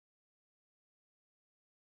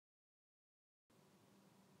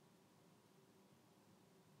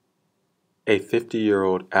A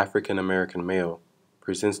 50-year-old African-American male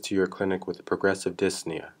presents to your clinic with progressive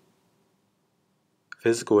dyspnea.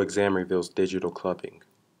 Physical exam reveals digital clubbing.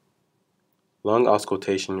 Lung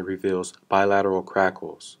auscultation reveals bilateral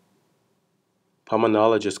crackles.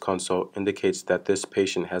 Pulmonologist consult indicates that this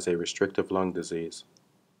patient has a restrictive lung disease.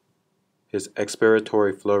 His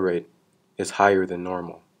expiratory flow rate is higher than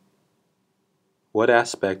normal. What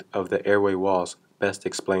aspect of the airway walls best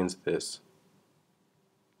explains this?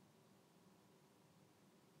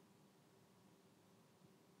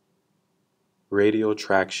 Radial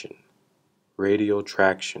traction. Radial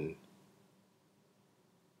traction.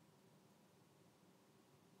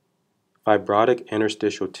 Fibrotic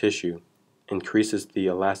interstitial tissue increases the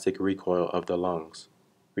elastic recoil of the lungs,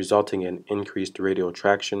 resulting in increased radial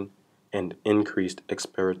traction and increased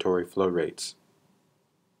expiratory flow rates.